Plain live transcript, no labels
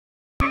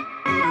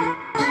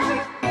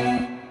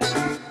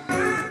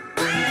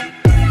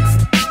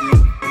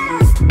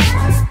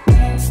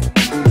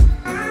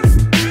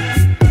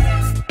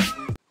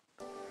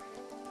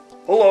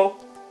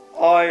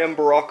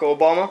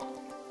Obama,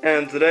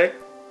 and today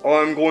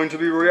I'm going to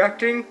be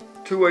reacting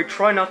to a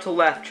Try Not to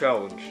Laugh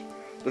challenge.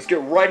 Let's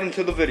get right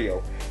into the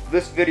video.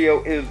 This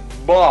video is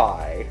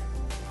by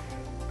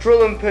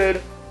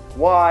Tntl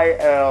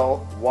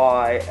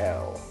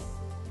YLYL.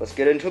 Let's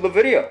get into the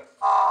video.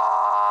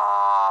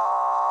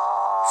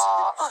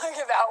 Look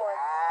at that one.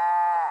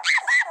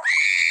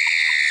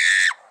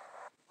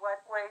 What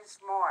weighs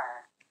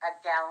more, a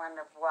gallon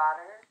of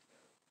water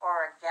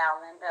or a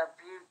gallon of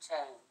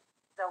butane?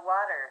 The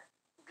water,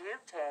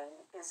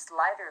 butane, is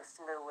lighter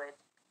fluid.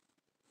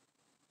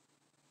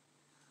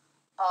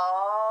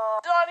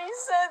 Oh. Donnie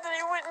said that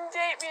he wouldn't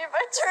date me if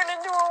I turned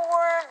into a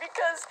worm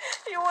because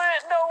he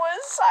wouldn't know what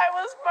side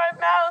was my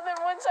mouth and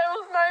what side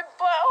was my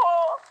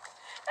butthole.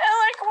 And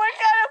like, what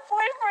kind of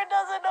boyfriend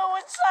doesn't know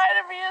which side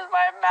of me is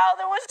my mouth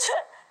and which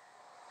side?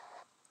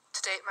 To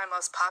date, my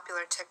most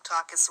popular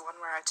TikTok is the one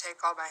where I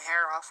take all my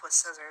hair off with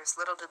scissors.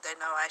 Little did they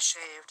know I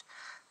shaved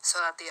so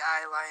that the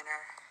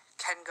eyeliner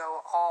can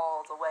go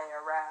all the way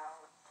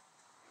around.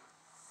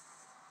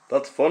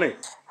 That's funny.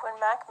 When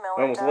Mac I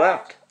Miller almost died,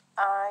 laughed.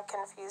 I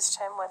confused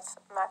him with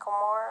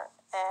Macklemore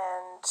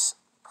and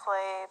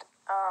played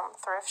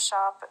Thrift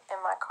Shop in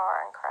my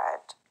car and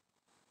cried.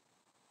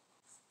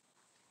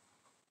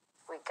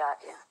 We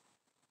got you.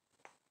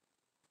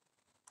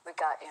 We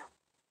got you.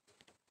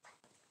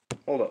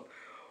 Hold up.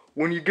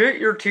 When you get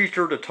your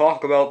teacher to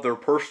talk about their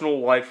personal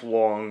life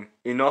long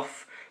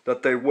enough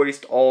that they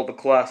waste all the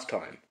class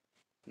time.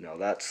 Now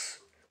that's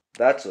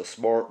a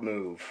smart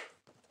move.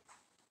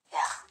 Yeah.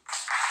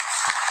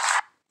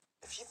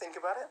 If you think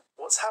about it,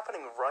 what's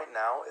happening right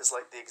now is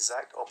like the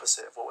exact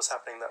opposite of what was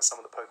happening that some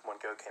of the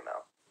Pokemon Go came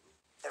out.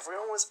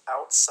 Everyone was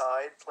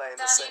outside playing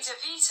the same... Danny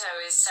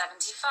DeVito is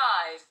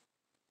 75.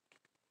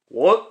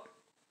 What?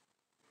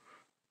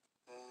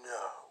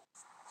 No.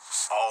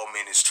 All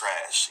men is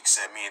trash,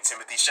 except me and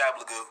Timothy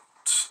Shablagoo.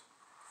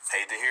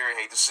 Hate to hear it,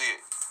 hate to see it.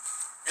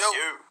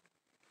 Yo.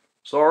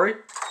 Sorry?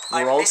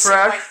 We're all missing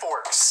trash? my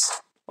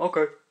forks.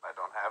 Okay. I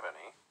don't have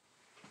any.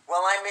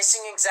 Well, I'm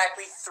missing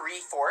exactly 3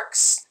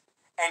 forks,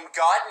 and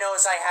God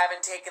knows I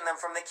haven't taken them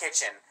from the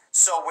kitchen.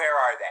 So where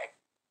are they?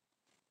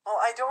 Well,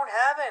 I don't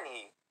have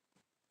any.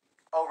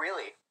 Oh,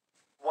 really?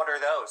 What are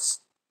those?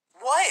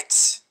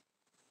 What?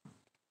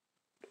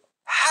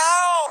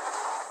 How?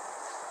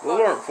 Those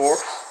aren't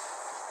forks.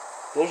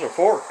 Those are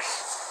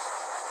forks.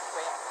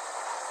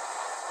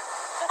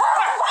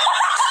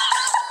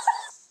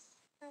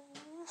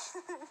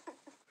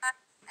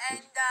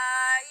 And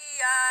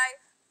I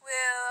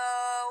will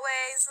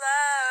always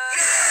love.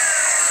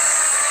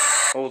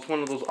 Oh, it's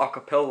one of those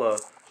acapella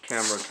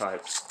camera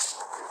types.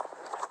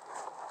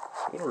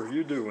 What are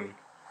you doing?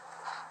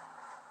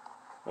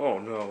 Oh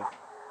no.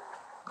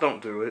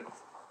 Don't do it.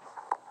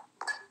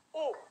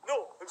 Oh,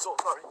 no, I'm so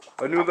sorry.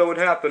 I knew that would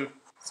happen.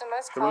 So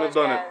most Shouldn't have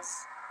college done it.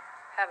 guys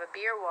have a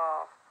beer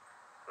wall.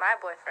 My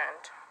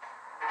boyfriend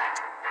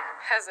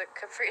has a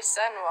Capri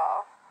Sun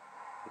wall.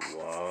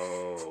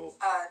 Whoa.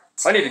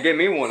 I need to get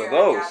me one of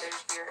those.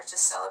 Here to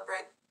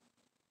celebrate.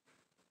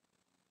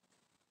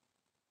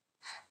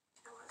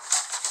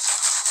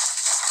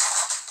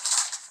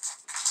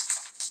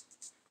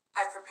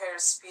 I prepared a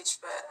speech,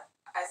 but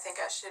I think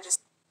I should just...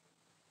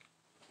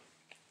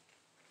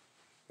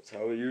 That's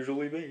how it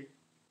usually be.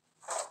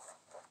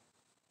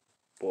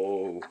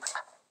 Whoa.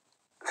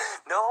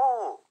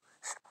 No.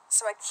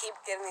 So I keep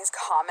getting these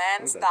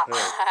comments What the that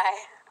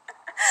heck?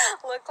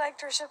 I look like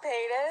Trisha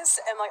Paytas,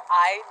 and like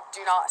I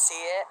do not see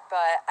it,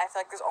 but I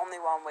feel like there's only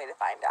one way to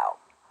find out.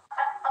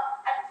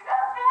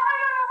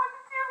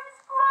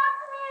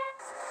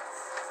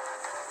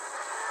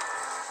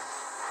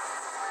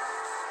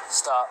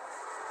 Stop.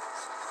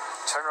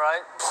 Turn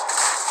right.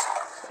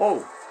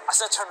 Oh, I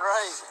said turn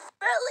right.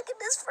 Look at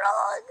this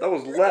frog. that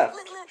was left.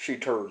 She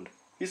turned.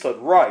 He said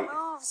right.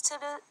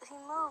 He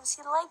moves.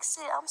 He likes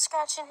it. I'm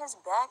scratching his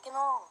back and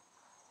all.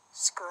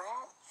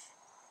 Scratch,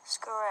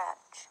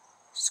 scratch,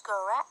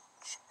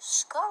 scratch,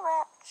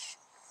 scratch.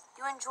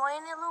 You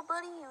enjoying it, little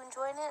buddy? You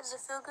enjoying it? Does it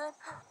feel good?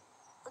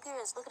 Look at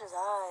his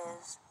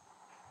eyes.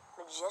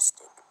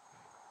 Majestic.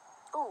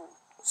 Ooh,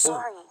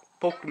 sorry.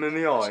 Poked him in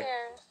the eye.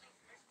 Cheers.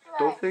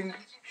 Don't think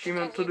she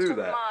meant to do that.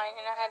 Mine,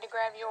 and I had to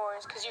grab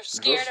yours because you're Just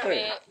scared of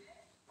saying. it.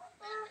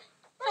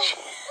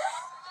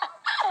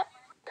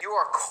 You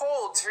are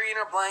cold to your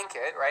inner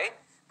blanket, right?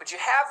 But you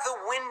have the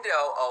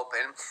window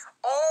open.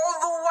 All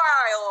the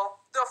while,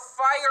 the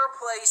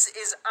fireplace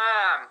is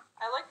on.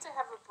 I like to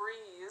have a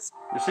breeze.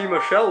 You see,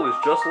 Michelle is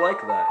just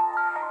like that.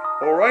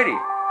 Alrighty.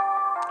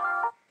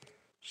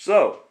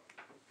 So,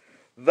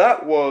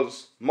 that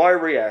was my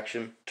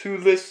reaction to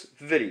this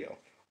video.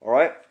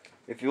 Alright?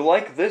 If you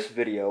like this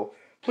video,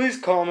 please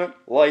comment,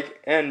 like,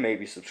 and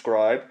maybe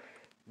subscribe.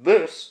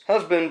 This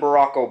has been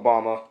Barack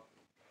Obama.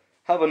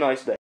 Have a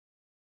nice day.